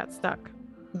 They got stuck.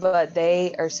 But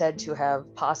they are said to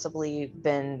have possibly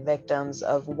been victims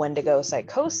of Wendigo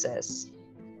psychosis,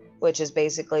 which is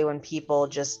basically when people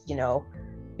just,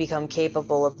 become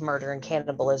capable of murder and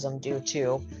cannibalism due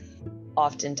to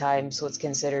oftentimes what's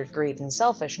considered greed and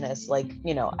selfishness, like,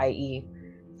 i.e.,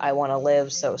 I want to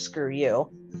live, so screw you.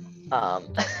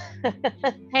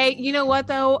 Hey, you know what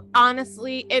though?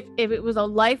 Honestly, if it was a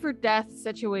life or death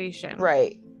situation,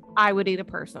 right, I would eat a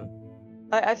person.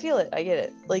 I feel it. I get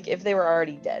it. Like if they were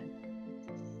already dead.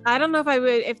 I don't know if I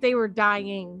would if they were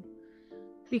dying,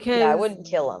 because I wouldn't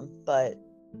kill them, but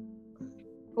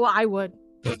I would.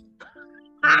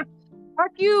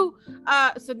 Fuck you.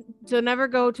 So never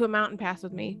go to a mountain pass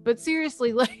with me. But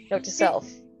seriously, like, note to self.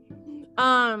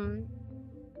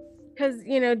 Because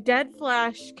dead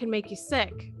flesh can make you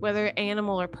sick, whether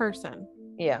animal or person.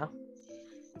 Yeah.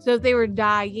 So if they were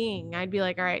dying, I'd be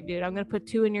like, all right, dude, I'm gonna put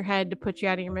 2 in your head to put you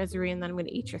out of your misery, and then I'm gonna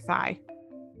eat your thigh.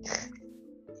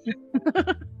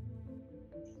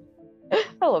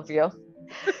 I love you.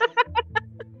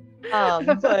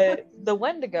 But the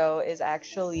Wendigo is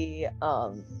actually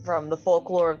from the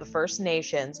folklore of the First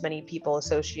Nations. Many people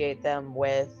associate them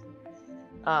with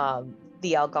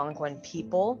the Algonquin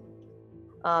people.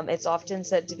 It's often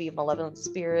said to be a malevolent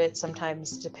spirit,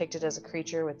 sometimes depicted as a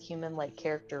creature with human-like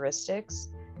characteristics,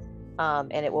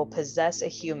 and it will possess a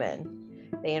human.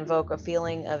 They invoke a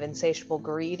feeling of insatiable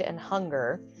greed and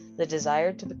hunger, the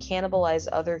desire to cannibalize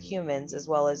other humans, as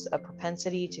well as a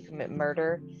propensity to commit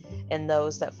murder in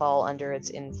those that fall under its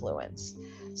influence.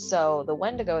 So the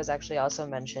Wendigo is actually also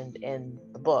mentioned in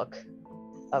the book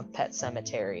of Pet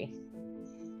Sematary.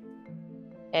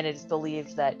 And it's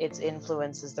believed that its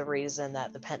influence is the reason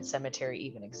that the Pet Cemetery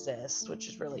even exists, which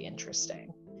is really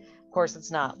interesting. Of course,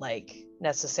 it's not like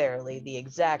necessarily the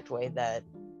exact way that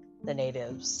the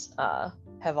natives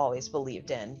have always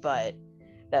believed in, but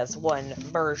that's one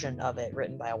version of it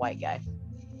written by a white guy.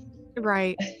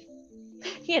 Right.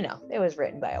 You know, it was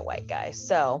written by a white guy.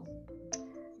 So,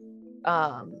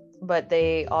 but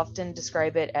they often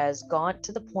describe it as gaunt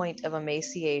to the point of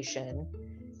emaciation,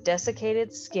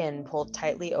 desiccated skin pulled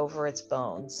tightly over its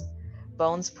bones.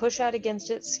 Bones push out against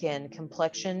its skin,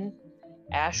 complexion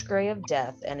ash gray of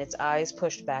death, and its eyes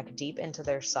pushed back deep into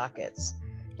their sockets.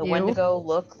 The Ew. Wendigo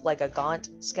looked like a gaunt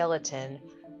skeleton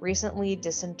recently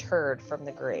disinterred from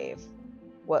the grave.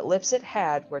 What lips it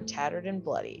had were tattered and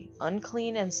bloody,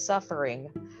 unclean and suffering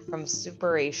from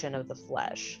suppuration of the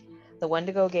flesh. The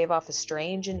Wendigo gave off a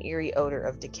strange and eerie odor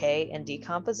of decay and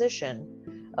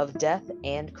decomposition, of death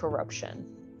and corruption.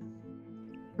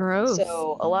 Gross.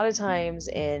 So a lot of times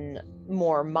in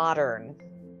more modern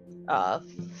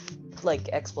like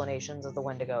explanations of the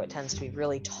Wendigo, it tends to be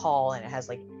really tall and it has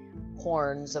like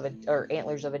horns of or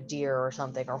antlers of a deer or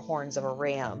something, or horns of a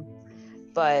ram.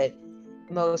 But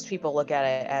most people look at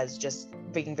it as just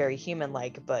being very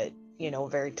human-like, but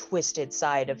very twisted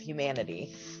side of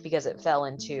humanity, because it fell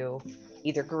into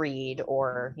either greed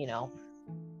or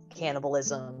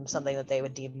cannibalism, something that they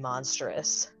would deem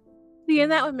monstrous. See,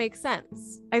 and that would make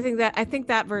sense. I think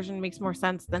that version makes more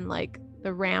sense than like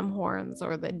the ram horns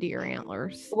or the deer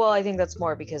antlers. Well, I think that's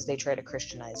more because they try to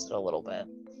Christianize it a little bit,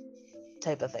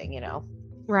 type of thing,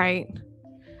 Right.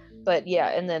 But yeah,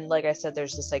 and then like I said,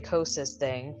 there's the psychosis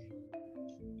thing.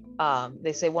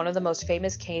 They say one of the most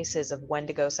famous cases of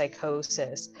Wendigo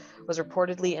psychosis was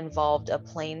reportedly involved a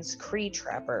Plains Cree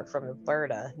trapper from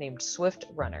Alberta named Swift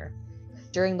Runner.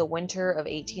 During the winter of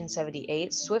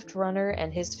 1878, Swift Runner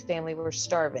and his family were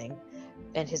starving,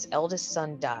 and his eldest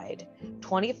son died.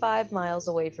 25 miles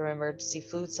away from emergency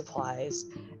food supplies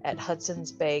at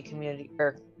Hudson's Bay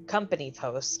Company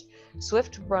Post,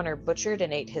 Swift Runner butchered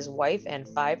and ate his wife and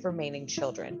 5 remaining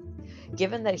children.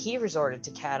 Given that he resorted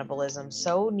to cannibalism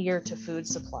so near to food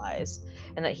supplies,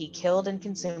 and that he killed and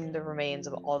consumed the remains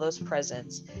of all those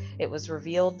present, it was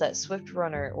revealed that Swift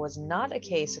Runner was not a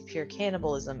case of pure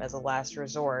cannibalism as a last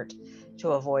resort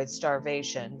to avoid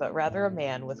starvation, but rather a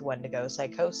man with Wendigo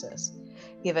psychosis.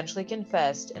 He eventually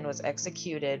confessed and was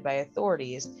executed by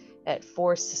authorities at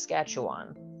Fort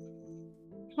Saskatchewan.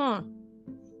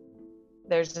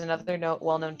 There's another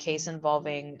well-known case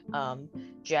involving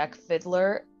Jack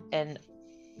Fiddler, an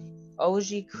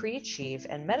Oji Cree chief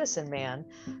and medicine man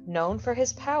known for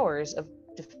his powers of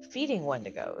defeating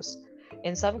Wendigos.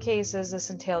 In some cases, this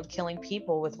entailed killing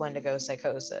people with Wendigo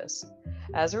psychosis.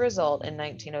 As a result, in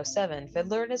 1907,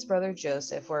 Fiddler and his brother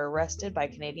Joseph were arrested by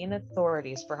Canadian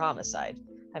authorities for homicide.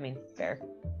 I mean, fair.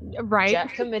 Right.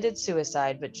 Jack committed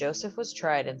suicide, but Joseph was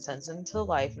tried and sentenced to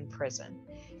life in prison.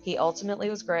 He ultimately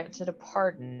was granted a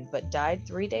pardon, but died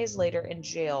 3 days later in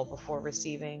jail before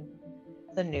receiving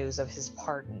the news of his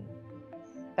pardon.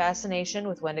 Fascination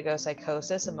with Wendigo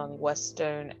psychosis among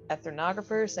Western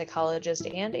ethnographers, psychologists,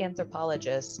 and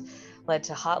anthropologists led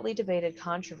to hotly debated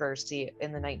controversy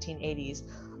in the 1980s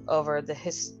over the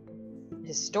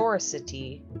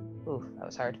historicity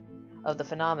of the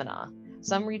phenomena.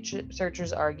 Some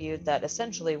researchers argued that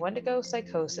essentially Wendigo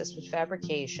psychosis was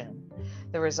fabrication,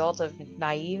 the result of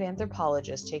naive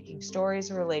anthropologists taking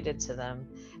stories related to them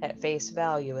at face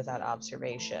value without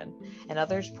observation, and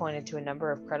others pointed to a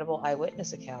number of credible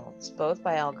eyewitness accounts, both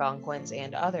by Algonquins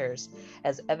and others,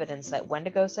 as evidence that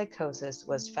Wendigo psychosis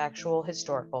was factual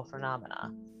historical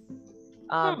phenomena.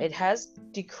 It has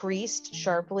decreased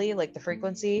sharply, like the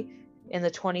frequency, in the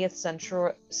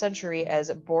 20th century as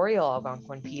boreal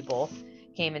Algonquin people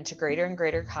came into greater and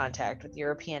greater contact with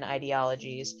European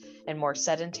ideologies and more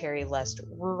sedentary, less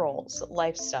rural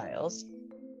lifestyles.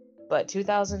 But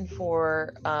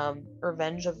 2004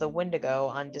 Revenge of the Wendigo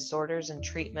on disorders and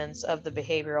treatments of the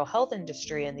behavioral health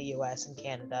industry in the US and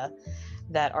Canada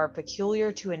that are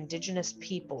peculiar to Indigenous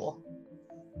people.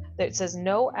 It says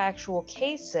no actual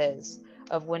cases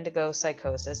of Wendigo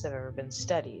psychosis have ever been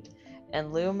studied,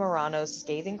 and Lou Morano's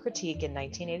scathing critique in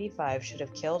 1985 should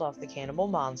have killed off the cannibal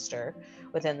monster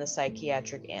within the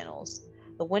psychiatric annals.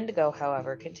 The Wendigo,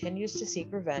 however, continues to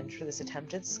seek revenge for this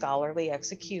attempted scholarly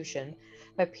execution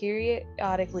by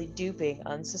periodically duping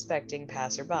unsuspecting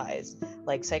passerbys,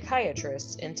 like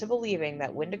psychiatrists, into believing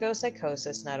that Wendigo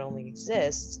psychosis not only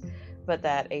exists, but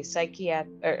that a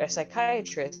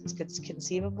psychiatrist could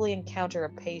conceivably encounter a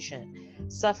patient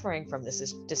suffering from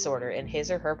this disorder in his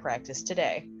or her practice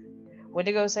today.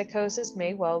 Wendigo psychosis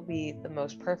may well be the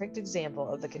most perfect example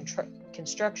of the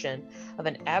construction of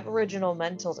an aboriginal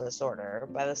mental disorder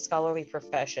by the scholarly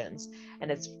professions,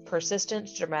 and its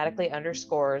persistence dramatically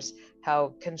underscores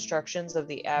how constructions of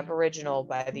the aboriginal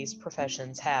by these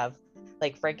professions have,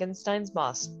 like Frankenstein's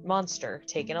monster,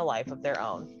 taken a life of their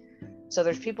own. So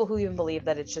there's people who even believe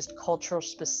that it's just cultural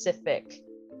specific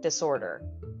disorder.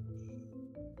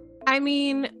 I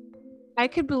mean, I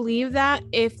could believe that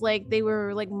if like they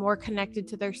were like more connected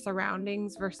to their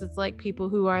surroundings versus like people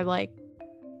who are like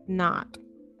not.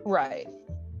 Right.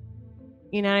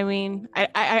 You know what I mean?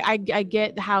 I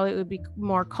get how it would be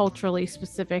more culturally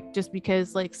specific, just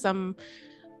because like some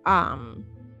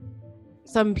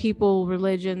people,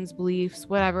 religions, beliefs,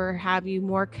 whatever have you,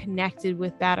 more connected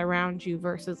with that around you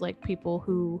versus like people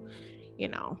who, you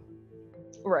know,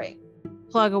 right,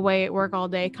 plug away at work all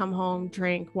day, come home,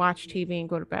 drink, watch TV, and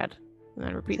go to bed, and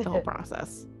then repeat the whole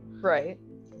process. Right.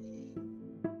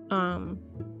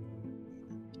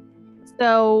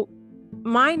 So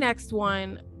my next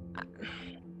one,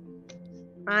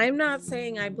 I'm not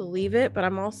saying I believe it, but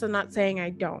I'm also not saying I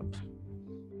don't.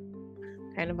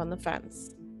 Kind of on the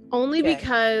fence. Only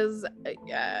because,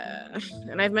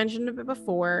 and I've mentioned a bit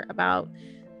before about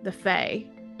the Fae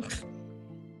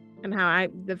and how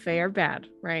the Fae are bad,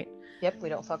 right? Yep, we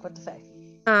don't fuck with the Fae.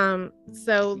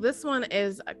 So this one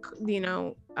is,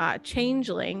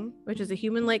 changeling, which is a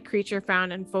human-like creature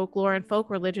found in folklore and folk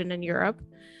religion in Europe.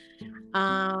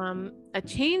 A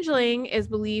changeling is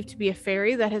believed to be a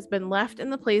fairy that has been left in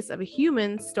the place of a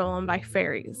human stolen by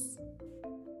fairies.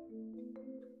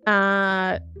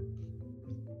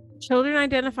 Children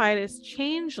identified as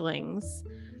changelings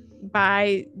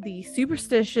by the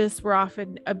superstitious were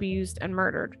often abused and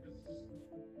murdered.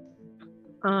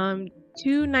 2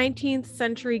 19th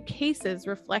century cases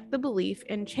reflect the belief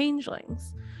in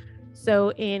changelings.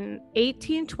 So in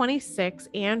 1826,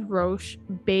 Anne Roche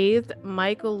bathed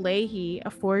Michael Leahy, a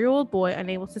 4-year-old boy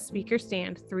unable to speak or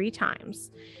stand, 3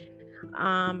 times.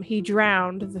 He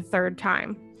drowned the 3rd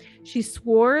time. She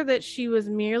swore that she was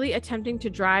merely attempting to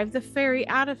drive the fairy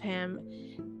out of him.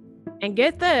 And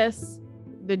get this,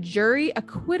 the jury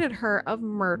acquitted her of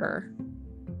murder.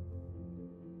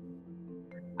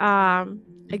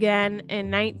 Again,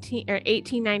 in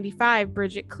 1895,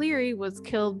 Bridget Cleary was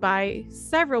killed by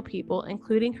several people,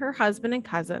 including her husband and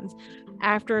cousins,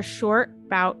 after a short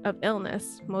bout of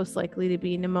illness, most likely to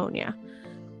be pneumonia.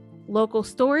 Local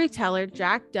storyteller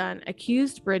Jack Dunn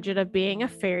accused Bridget of being a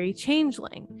fairy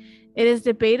changeling. It is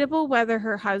debatable whether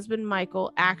her husband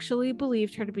Michael actually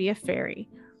believed her to be a fairy.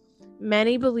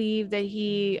 Many believe that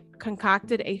he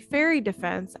concocted a fairy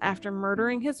defense after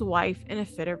murdering his wife in a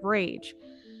fit of rage.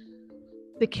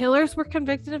 The killers were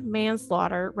convicted of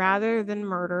manslaughter rather than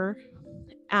murder,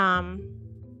 as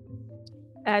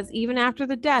even after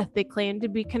the death, they claimed to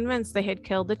be convinced they had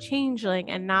killed the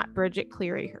changeling and not Bridget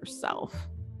Cleary herself.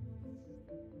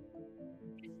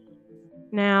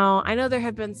 Now, I know there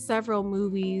have been several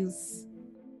movies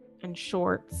and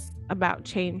shorts about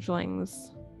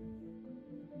changelings.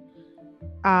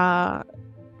 But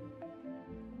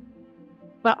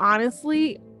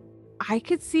honestly, I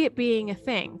could see it being a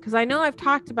thing, because I know I've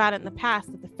talked about it in the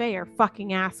past that the Fae are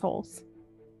fucking assholes.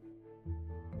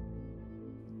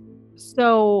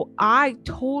 So I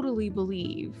totally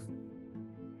believe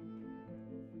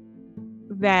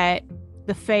that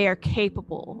the Fae are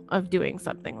capable of doing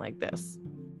something like this.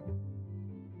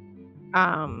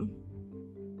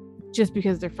 Just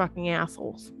because they're fucking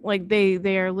assholes. Like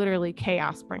they are literally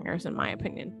chaos bringers, in my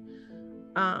opinion.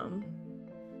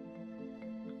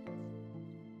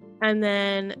 And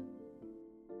then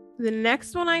the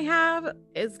next one I have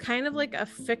is kind of like a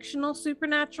fictional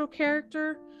supernatural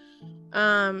character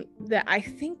that I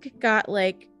think got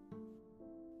like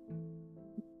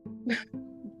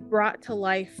brought to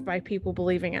life by people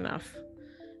believing enough.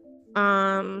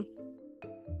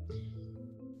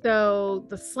 So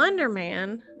the Slender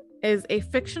Man is a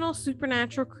fictional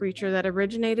supernatural creature that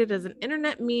originated as an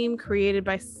internet meme created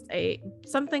by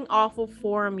something awful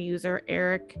forum user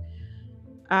Eric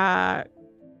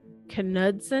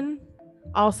Knudsen,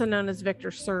 also known as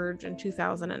Victor Surge, in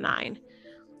 2009.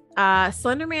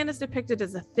 Slender Man is depicted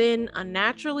as a thin,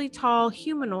 unnaturally tall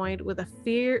humanoid with a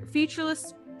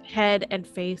featureless head and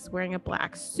face, wearing a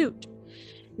black suit.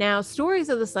 Now, stories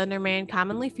of the Slender Man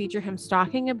commonly feature him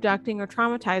stalking, abducting, or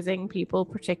traumatizing people,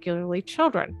 particularly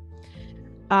children.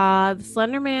 The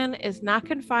Slender Man is not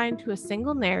confined to a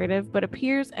single narrative, but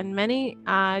appears in many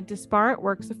disparate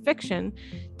works of fiction,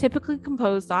 typically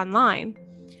composed online.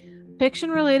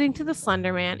 Fiction relating to the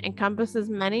Slender Man encompasses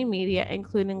many media,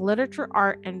 including literature,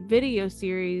 art, and video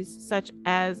series such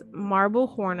as Marble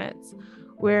Hornets,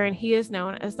 wherein he is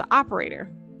known as the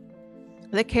Operator.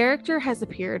 The character has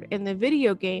appeared in the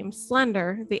video game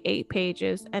Slender, the 8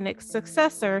 Pages, and its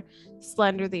successor,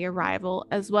 Slender the Arrival,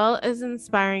 as well as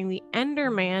inspiring the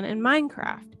Enderman in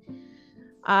Minecraft.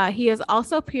 He has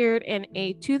also appeared in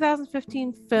a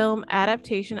 2015 film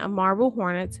adaptation of Marble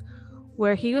Hornets,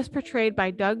 where he was portrayed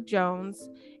by Doug Jones,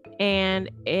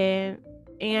 and a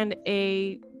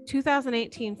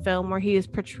 2018 film where he is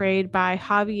portrayed by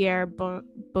Javier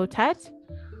Botet.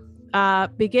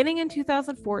 Beginning in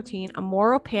 2014, a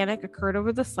moral panic occurred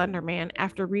over the Slender Man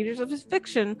after readers of his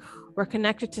fiction were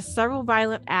connected to several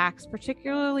violent acts,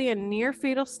 particularly a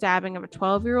near-fatal stabbing of a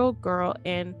 12-year-old girl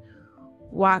in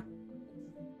Waukesha,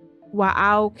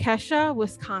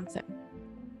 Wisconsin.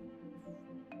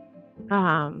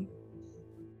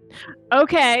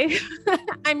 Okay.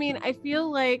 I mean, I feel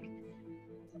like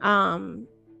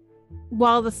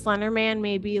while the Slender Man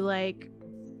may be like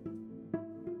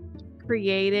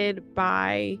created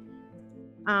by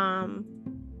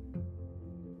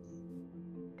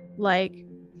like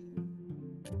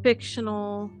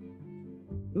fictional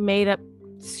made up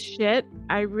shit,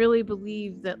 I really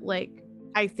believe that like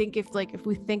I think if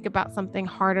we think about something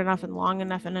hard enough and long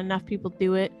enough and enough people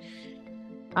do it,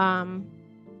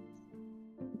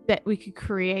 that we could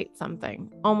create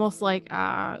something almost like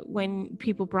when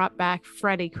people brought back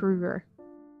Freddy Krueger.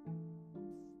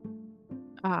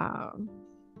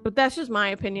 But that's just my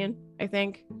opinion, I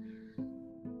think.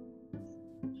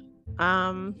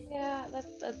 Yeah,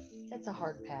 that's a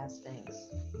hard pass, thanks.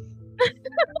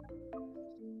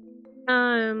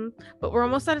 But we're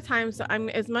almost out of time, so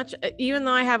I'm even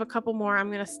though I have a couple more,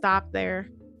 I'm gonna stop there.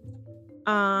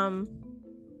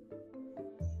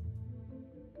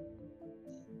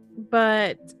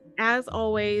 But as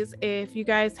always, if you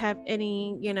guys have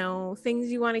any,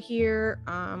 things you want to hear,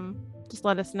 just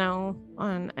let us know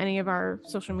on any of our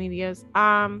social medias.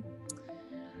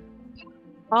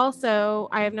 Also,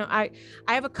 I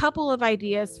have a couple of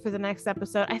ideas for the next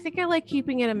episode. I think I like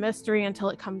keeping it a mystery until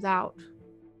it comes out.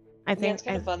 I think it's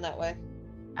kind of fun that way.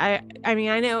 I mean,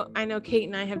 I know Kate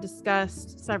and I have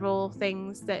discussed several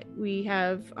things that we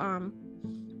have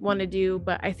want to do,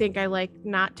 but I think I like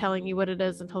not telling you what it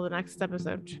is until the next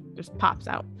episode just pops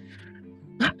out.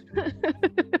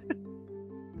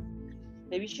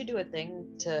 Maybe you should do a thing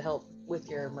to help with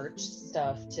your merch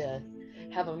stuff, to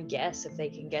have them guess. If they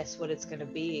can guess what it's going to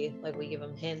be, like we give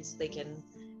them hints, they can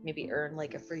maybe earn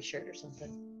like a free shirt or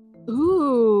something.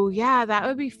 Ooh, yeah, that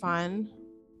would be fun.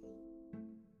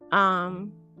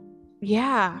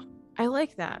 Yeah, I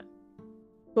like that,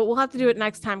 but we'll have to do it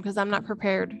next time because I'm not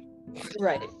prepared.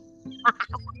 Right.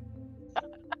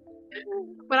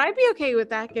 But I'd be okay with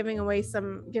that, giving away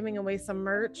some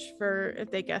merch for if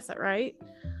they guess it right.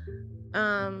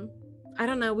 I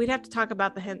don't know, we'd have to talk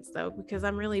about the hints though, because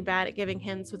I'm really bad at giving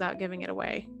hints without giving it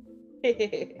away.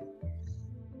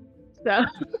 So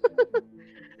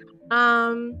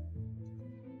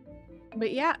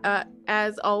but yeah,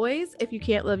 as always, if you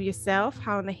can't love yourself,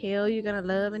 how in the hell are you gonna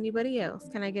love anybody else?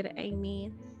 Can I get an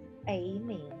amen?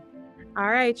 Amen. All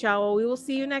right, y'all. Well, we will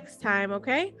see you next time,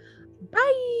 okay?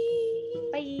 Bye.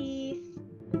 Bye.